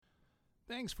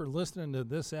Thanks for listening to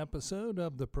this episode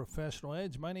of The Professional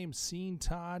Edge. My name's Sean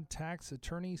Todd, tax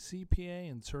attorney,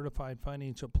 CPA, and certified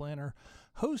financial planner,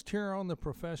 host here on The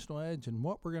Professional Edge. And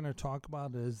what we're going to talk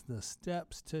about is the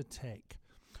steps to take.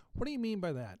 What do you mean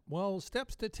by that? Well,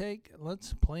 steps to take,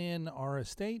 let's plan our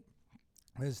estate.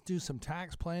 Let's do some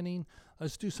tax planning.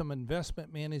 Let's do some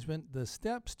investment management. The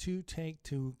steps to take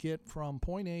to get from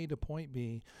point A to point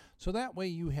B. So that way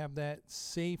you have that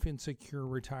safe and secure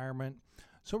retirement.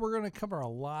 So we're going to cover a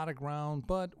lot of ground,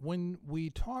 but when we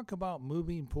talk about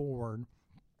moving forward,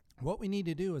 what we need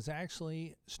to do is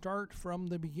actually start from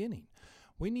the beginning.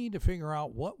 We need to figure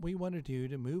out what we want to do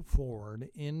to move forward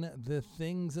in the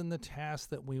things and the tasks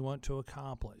that we want to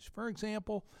accomplish. For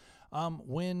example,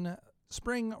 when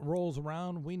spring rolls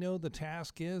around, we know the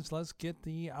task is let's get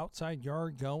the outside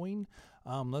yard going.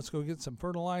 Let's go get some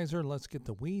fertilizer. Let's get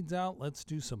the weeds out. Let's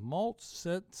do some mulch.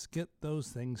 Let's get those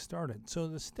things started. So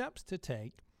the steps to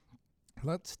take,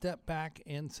 let's step back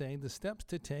and say the steps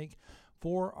to take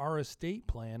for our estate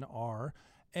plan are,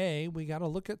 A, we got to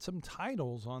look at some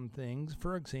titles on things.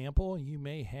 For example, you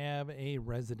may have a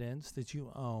residence that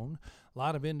you own. A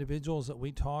lot of individuals that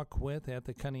we talk with at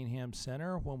the Cunningham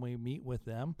Center, when we meet with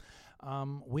them,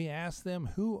 we ask them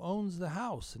who owns the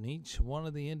house, and each one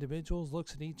of the individuals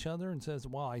looks at each other and says,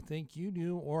 well, I think you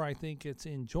do, or I think it's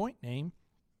in joint name.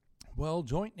 Well,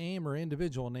 joint name or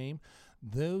individual name,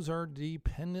 those are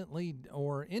dependently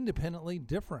or independently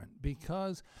different,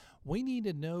 because we need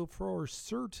to know for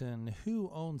certain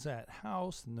who owns that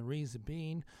house. And the reason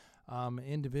being,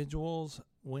 individuals,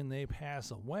 when they pass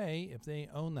away, if they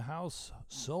own the house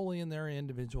solely in their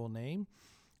individual name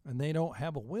and they don't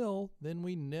have a will, then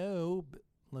we know,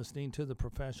 listening to the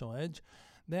Professional Edge,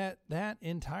 that that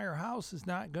entire house is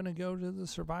not going to go to the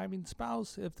surviving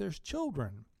spouse if there's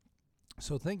children.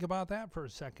 So think about that for a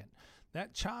second.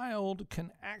 That child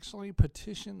can actually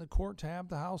petition the court to have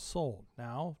the house sold.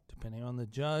 Now, depending on the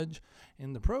judge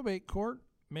in the probate court,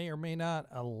 may or may not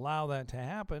allow that to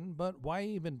happen, but why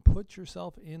even put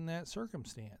yourself in that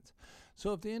circumstance?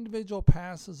 So if the individual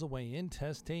passes away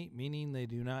intestate, meaning they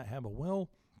do not have a will,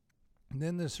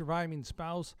 then the surviving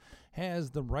spouse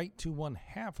has the right to one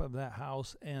half of that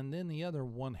house, and then the other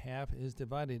one half is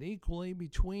divided equally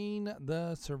between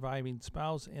the surviving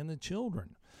spouse and the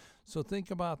children. So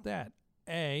think about that.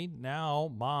 A,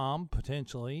 now mom,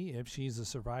 potentially, if she's a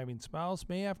surviving spouse,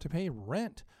 may have to pay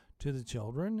rent to the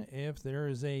children if there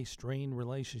is a strained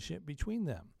relationship between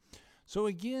them. So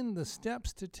again, the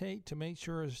steps to take to make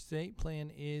sure a estate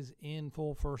plan is in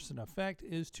full force and effect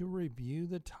is to review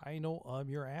the title of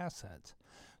your assets.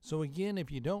 So again,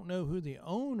 if you don't know who the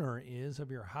owner is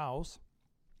of your house,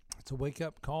 it's a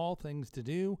wake-up call, things to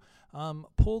do.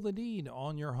 Pull the deed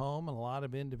on your home. And a lot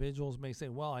of individuals may say,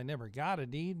 well, I never got a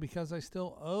deed because I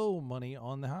still owe money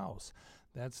on the house.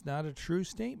 That's not a true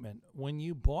statement. When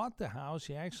you bought the house,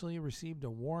 you actually received a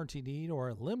warranty deed or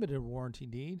a limited warranty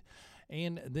deed,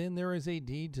 and then there is a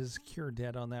deed to secure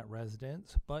debt on that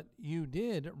residence, but you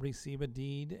did receive a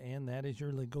deed, and that is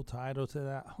your legal title to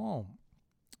that home.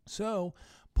 So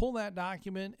pull that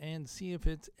document and see if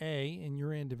it's A, in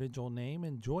your individual name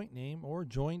and joint name, or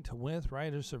joint with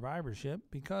right of survivorship,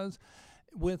 because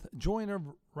with joint of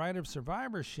right of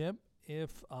survivorship,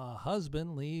 if a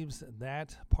husband leaves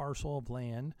that parcel of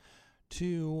land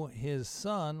to his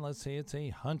son, let's say it's a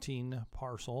hunting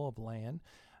parcel of land,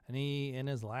 and he, in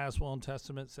his last will and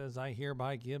testament, says, I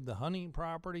hereby give the hunting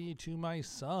property to my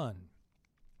son.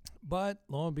 But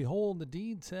lo and behold, the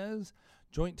deed says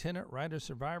joint tenant right of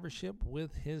survivorship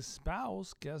with his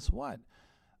spouse. Guess what?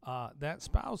 That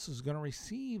spouse is going to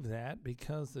receive that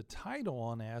because the title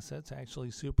on assets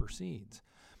actually supersedes.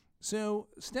 So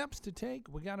steps to take,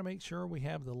 we got to make sure we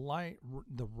have the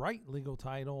right legal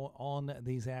title on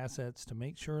these assets to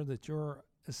make sure that your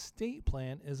estate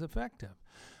plan is effective.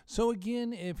 So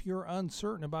again, if you're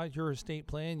uncertain about your estate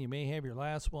plan, you may have your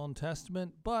last will and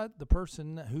testament, but the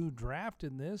person who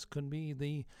drafted this could be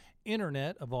the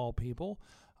internet of all people,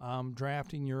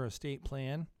 drafting your estate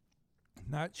plan.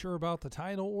 Not sure about the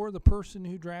title, or the person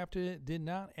who drafted it did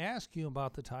not ask you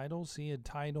about the title, see a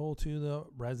title to the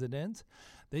residence.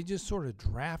 They just sort of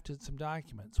drafted some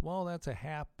documents. Well, that's a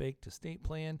half-baked estate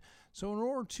plan. So in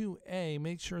order to, A,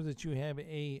 make sure that you have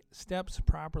a steps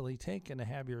properly taken to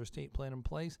have your estate plan in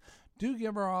place, do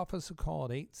give our office a call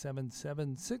at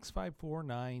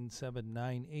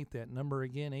 877-654-9798. That number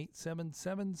again,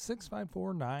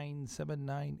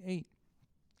 877-654-9798.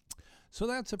 So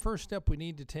that's the first step we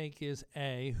need to take is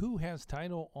A, who has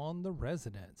title on the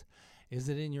residence? Is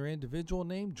it in your individual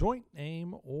name, joint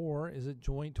name, or is it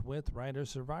joint with right of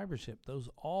survivorship? Those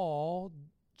all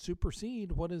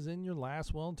supersede what is in your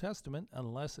last will and testament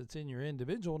unless it's in your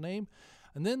individual name.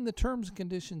 And then the terms and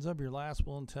conditions of your last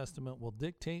will and testament will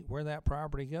dictate where that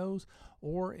property goes.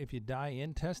 Or if you die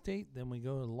intestate, then we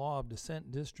go to the law of descent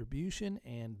and distribution,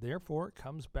 and therefore it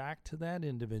comes back to that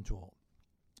individual.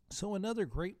 So another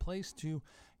great place to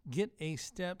get a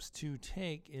steps to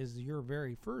take is your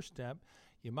very first step.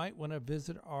 You might want to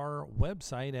visit our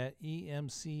website at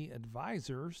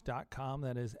emcadvisors.com.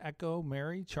 That is Echo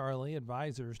Mary Charlie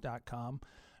Advisors.com.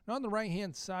 And on the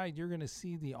right-hand side, you're going to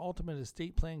see the Ultimate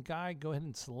Estate Plan Guide. Go ahead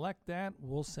and select that.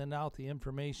 We'll send out the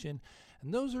information.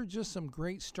 And those are just some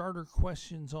great starter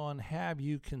questions on, have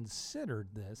you considered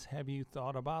this? Have you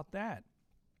thought about that?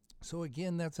 So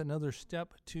again, that's another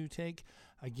step to take.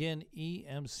 Again,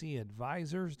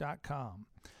 emcadvisors.com.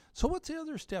 So what's the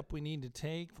other step we need to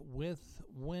take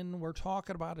when we're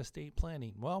talking about estate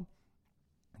planning? Well,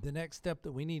 the next step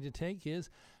that we need to take is,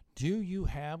 do you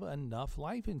have enough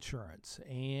life insurance?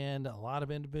 And a lot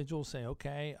of individuals say,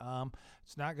 okay,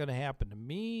 it's not going to happen to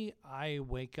me. I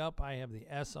wake up, I have the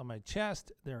S on my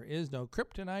chest. There is no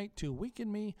kryptonite to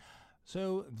weaken me.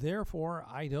 So therefore,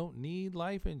 I don't need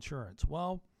life insurance.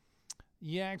 Well,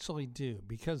 you actually do,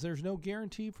 because there's no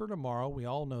guarantee for tomorrow. We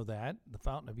all know that. The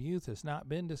fountain of youth has not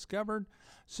been discovered.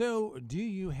 So do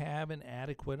you have an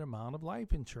adequate amount of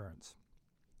life insurance?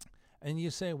 And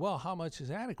you say, well, how much is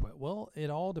adequate? Well,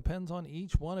 it all depends on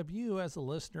each one of you as a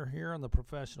listener here on the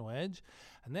Professional Edge.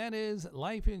 And that is,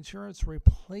 life insurance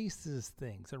replaces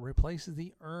things. It replaces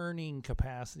the earning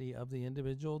capacity of the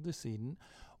individual decedent,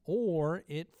 or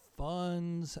it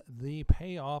funds the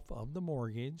payoff of the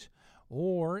mortgage,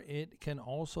 or it can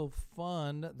also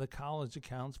fund the college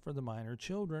accounts for the minor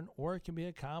children, or it can be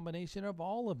a combination of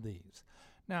all of these.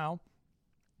 Now,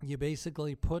 you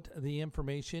basically put the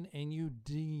information and you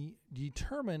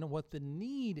determine what the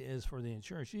need is for the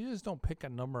insurance. You just don't pick a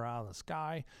number out of the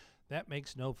sky. That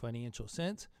makes no financial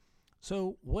sense.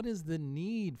 So what is the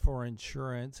need for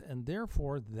insurance? And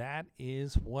therefore, that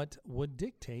is what would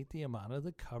dictate the amount of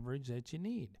the coverage that you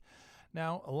need.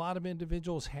 Now, a lot of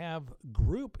individuals have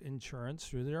group insurance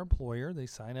through their employer. They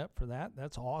sign up for that.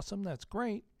 That's awesome. That's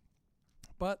great.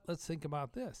 But let's think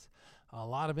about this. A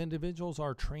lot of individuals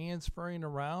are transferring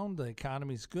around. The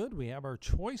economy's good. We have our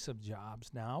choice of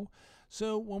jobs now.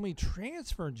 So when we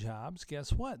transfer jobs,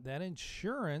 guess what? That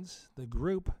insurance, the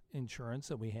group insurance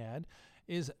that we had,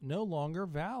 is no longer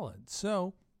valid.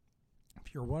 So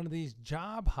if you're one of these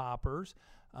job hoppers,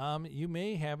 you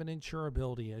may have an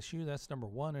insurability issue. That's number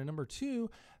one. And number two,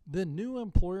 the new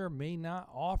employer may not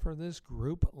offer this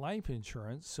group life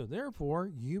insurance. So therefore,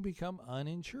 you become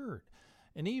uninsured.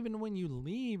 And even when you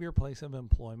leave your place of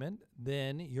employment,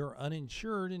 then you're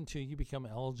uninsured until you become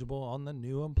eligible on the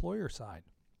new employer side.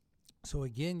 So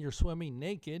again, you're swimming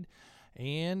naked,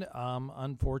 and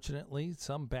unfortunately,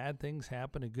 some bad things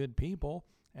happen to good people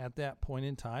at that point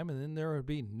in time, and then there would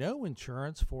be no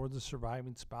insurance for the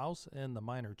surviving spouse and the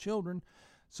minor children.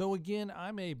 So again,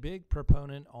 I'm a big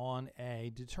proponent on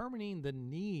determining the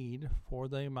need for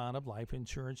the amount of life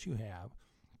insurance you have.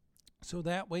 So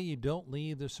that way you don't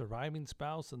leave the surviving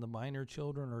spouse and the minor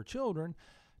children or children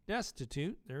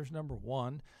destitute. There's number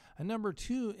one. And number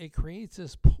two, it creates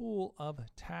this pool of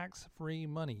tax-free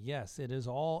money. Yes, it is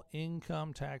all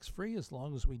income tax-free as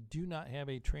long as we do not have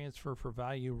a transfer for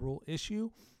value rule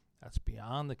issue. That's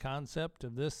beyond the concept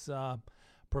of this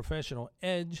Professional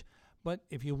Edge. But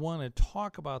if you want to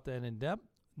talk about that in depth,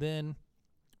 then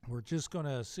we're just going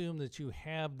to assume that you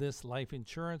have this life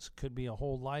insurance. Could be a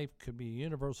whole life, could be a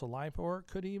universal life, or it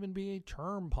could even be a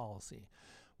term policy.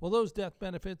 Well, those death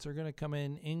benefits are going to come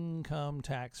in income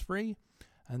tax-free,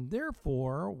 and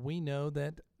therefore we know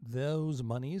that those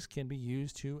monies can be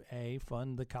used to A,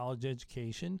 fund the college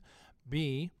education,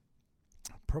 B,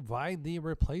 provide the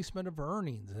replacement of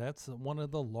earnings. That's one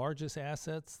of the largest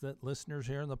assets that listeners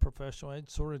here in the Professional Edge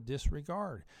sort of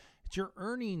disregard. It's your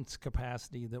earnings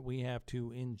capacity that we have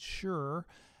to insure,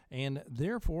 and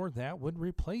therefore that would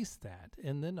replace that.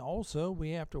 And then also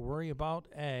we have to worry about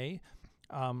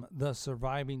the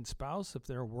surviving spouse if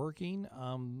they're working,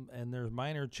 and there's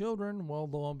minor children. Well,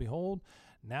 lo and behold,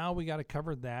 now we got to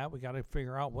cover that. We got to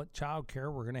figure out what child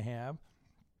care we're going to have.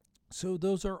 So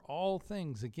those are all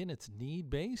things. Again, it's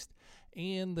need-based,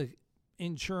 and the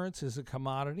insurance is a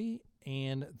commodity,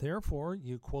 and therefore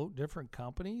you quote different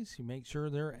companies. You make sure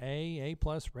they're A+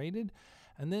 rated,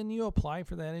 and then you apply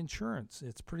for that insurance.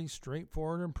 It's pretty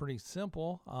straightforward and pretty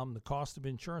simple. The cost of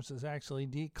insurance has actually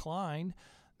declined.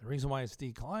 The reason why it's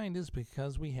declined is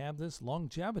because we have this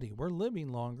longevity. We're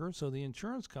living longer, so the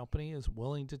insurance company is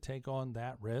willing to take on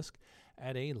that risk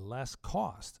at a less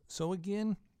cost. So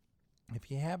again, if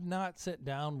you have not sat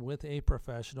down with a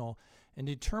professional and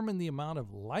determine the amount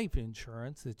of life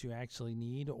insurance that you actually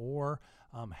need, or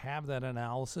have that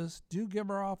analysis, do give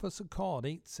our office a call at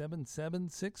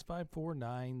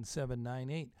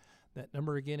 877-654-9798. That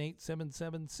number again,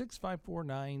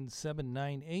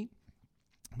 877-654-9798.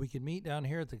 We can meet down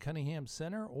here at the Cunningham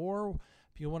Center, or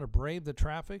if you want to brave the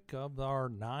traffic of our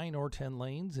 9 or 10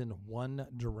 lanes in one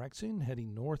direction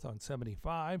heading north on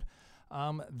 75,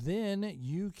 then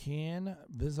you can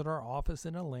visit our office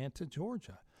in Atlanta,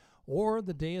 Georgia. Or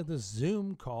the day of the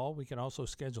Zoom call, we can also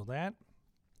schedule that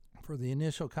for the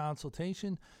initial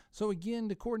consultation. So again,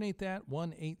 to coordinate that,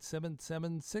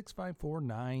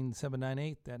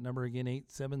 1-877-654-9798. That number again,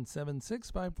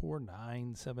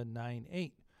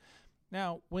 877-654-9798.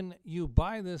 Now, when you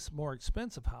buy this more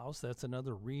expensive house, that's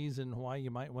another reason why you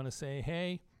might want to say,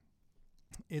 hey,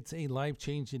 it's a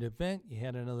life-changing event. You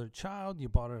had another child, you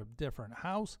bought a different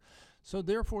house. So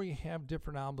therefore, you have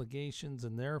different obligations,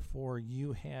 and therefore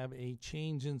you have a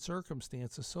change in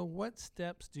circumstances. So what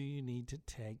steps do you need to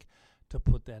take to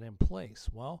put that in place?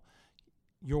 Well,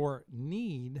 your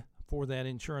need for that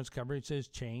insurance coverage has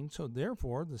changed. So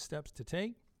therefore, the steps to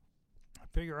take: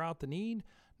 figure out the need.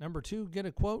 Number 2, get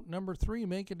a quote. Number 3,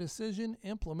 make a decision,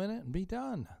 implement it, and be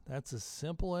done. That's as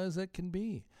simple as it can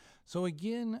be. So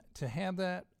again, to have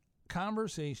that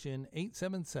conversation,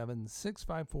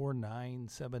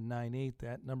 877-654-9798.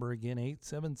 That number again,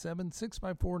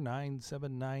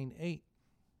 877-654-9798.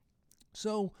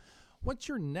 So what's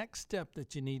your next step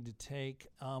that you need to take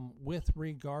with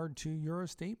regard to your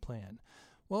estate plan?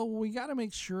 Well, we got to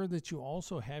make sure that you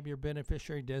also have your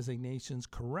beneficiary designations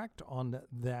correct on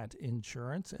that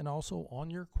insurance, and also on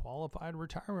your qualified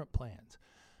retirement plans.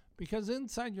 Because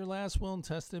inside your last will and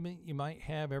testament, you might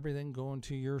have everything going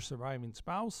to your surviving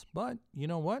spouse, but you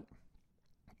know what?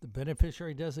 The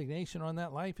beneficiary designation on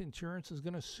that life insurance is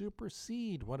going to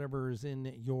supersede whatever is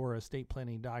in your estate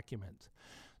planning documents.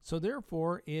 So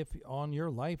therefore, if on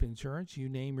your life insurance you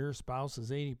name your spouse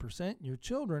as 80%, your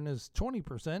children as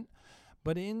 20%,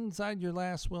 but inside your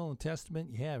last will and testament,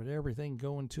 you have everything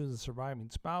going to the surviving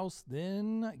spouse,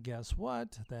 then guess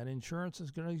what? That insurance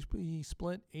is going to be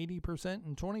split 80%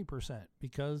 and 20%,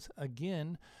 because,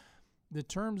 again, the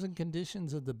terms and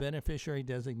conditions of the beneficiary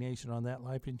designation on that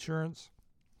life insurance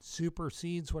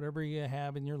supersedes whatever you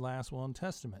have in your last will and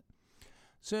testament.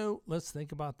 So let's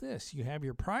think about this. You have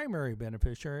your primary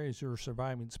beneficiary as your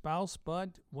surviving spouse,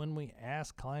 but when we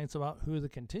ask clients about who the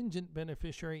contingent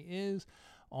beneficiary is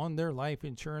on their life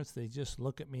insurance, they just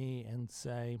look at me and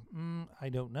say, I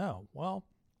don't know. Well,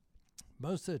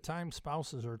 most of the time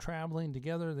spouses are traveling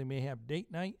together. They may have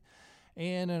date night,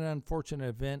 and an unfortunate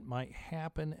event might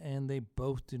happen and they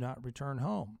both do not return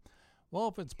home. Well,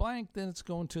 if it's blank, then it's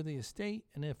going to the estate,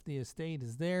 and if the estate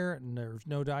is there and there's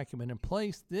no document in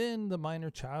place, then the minor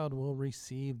child will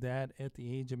receive that at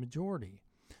the age of majority.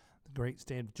 The great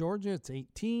state of Georgia, it's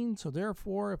 18, so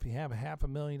therefore, if you have a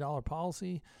 $500,000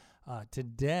 policy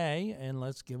today, and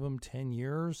let's give them 10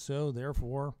 years, so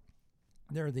therefore,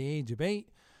 they're the age of 8,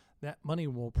 that money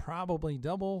will probably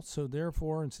double, so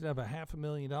therefore, instead of a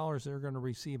 $500,000, they're going to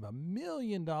receive $1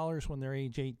 million when they're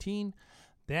age 18.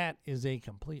 That is a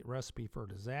complete recipe for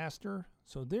disaster.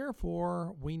 So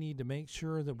therefore, we need to make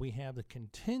sure that we have the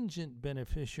contingent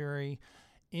beneficiary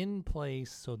in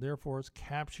place. So therefore, it's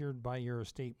captured by your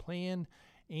estate plan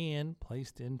and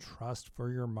placed in trust for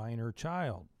your minor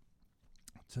child.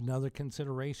 It's another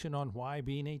consideration on why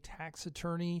being a tax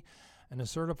attorney and a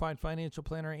certified financial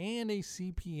planner and a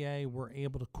CPA were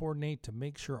able to coordinate to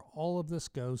make sure all of this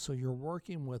goes. So you're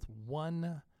working with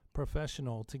one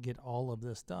professional to get all of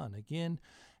this done. Again,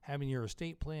 having your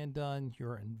estate plan done,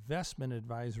 your investment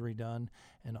advisory done,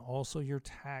 and also your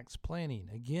tax planning.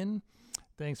 Again,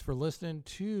 thanks for listening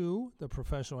to The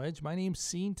Professional Edge. My name's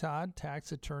Sean Todd,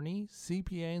 tax attorney,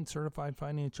 CPA, and certified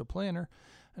financial planner.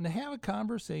 And to have a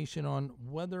conversation on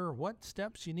what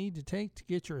steps you need to take to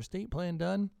get your estate plan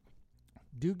done,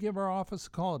 do give our office a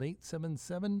call at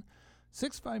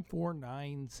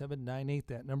 877-654-9798.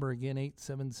 That number again,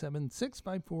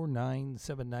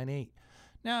 877-654-9798.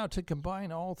 Now, to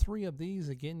combine all three of these,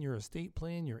 again, your estate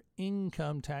plan, your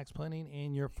income tax planning,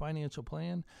 and your financial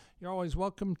plan, you're always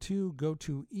welcome to go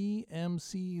to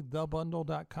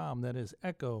emcthebundle.com. That is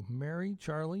Echo Mary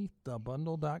Charlie,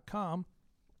 thebundle.com.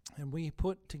 And we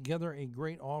put together a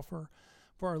great offer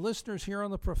for our listeners here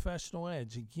on The Professional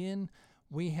Edge. Again,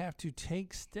 we have to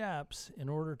take steps in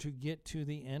order to get to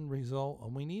the end result,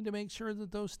 and we need to make sure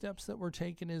that those steps that we're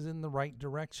taking is in the right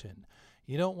direction.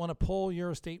 You don't want to pull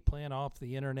your estate plan off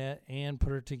the internet and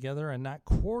put it together and not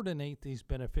coordinate these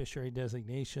beneficiary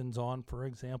designations on, for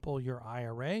example, your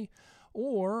IRA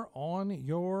or on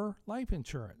your life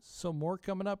insurance. So more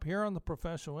coming up here on the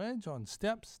Professional Edge on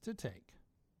steps to take.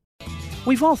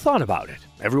 We've all thought about it.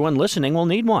 Everyone listening will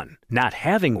need one. Not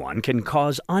having one can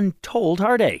cause untold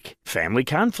heartache, family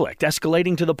conflict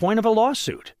escalating to the point of a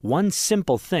lawsuit. One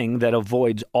simple thing that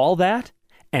avoids all that: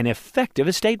 an effective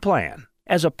estate plan.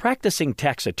 As a practicing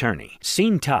tax attorney,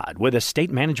 Sean Todd with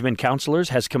Estate Management Counselors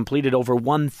has completed over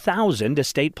 1,000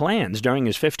 estate plans during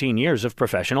his 15 years of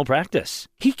professional practice.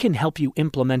 He can help you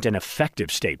implement an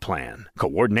effective estate plan,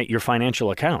 coordinate your financial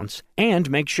accounts,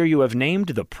 and make sure you have named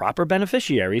the proper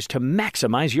beneficiaries to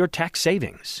maximize your tax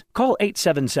savings. Call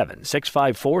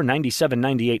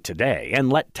 877-654-9798 today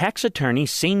and let tax attorney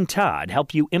Sean Todd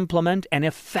help you implement an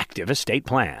effective estate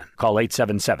plan. Call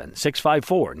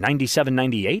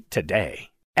 877-654-9798 today.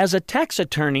 As a tax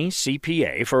attorney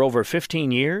CPA for over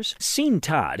 15 years, Sean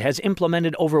Todd has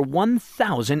implemented over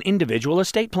 1,000 individual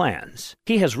estate plans.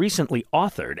 He has recently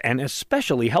authored an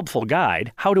especially helpful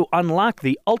guide, How to Unlock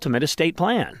the Ultimate Estate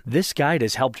Plan. This guide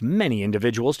has helped many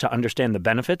individuals to understand the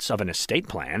benefits of an estate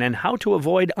plan and how to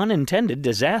avoid unintended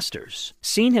disasters.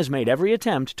 Sean has made every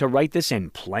attempt to write this in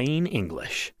plain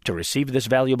English. To receive this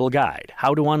valuable guide,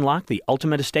 How to Unlock the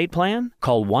Ultimate Estate Plan,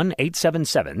 call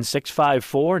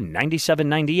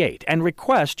 1-877-654-9798 and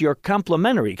request your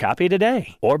complimentary copy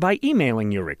today, or by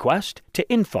emailing your request to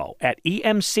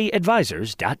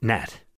info@emcadvisors.net.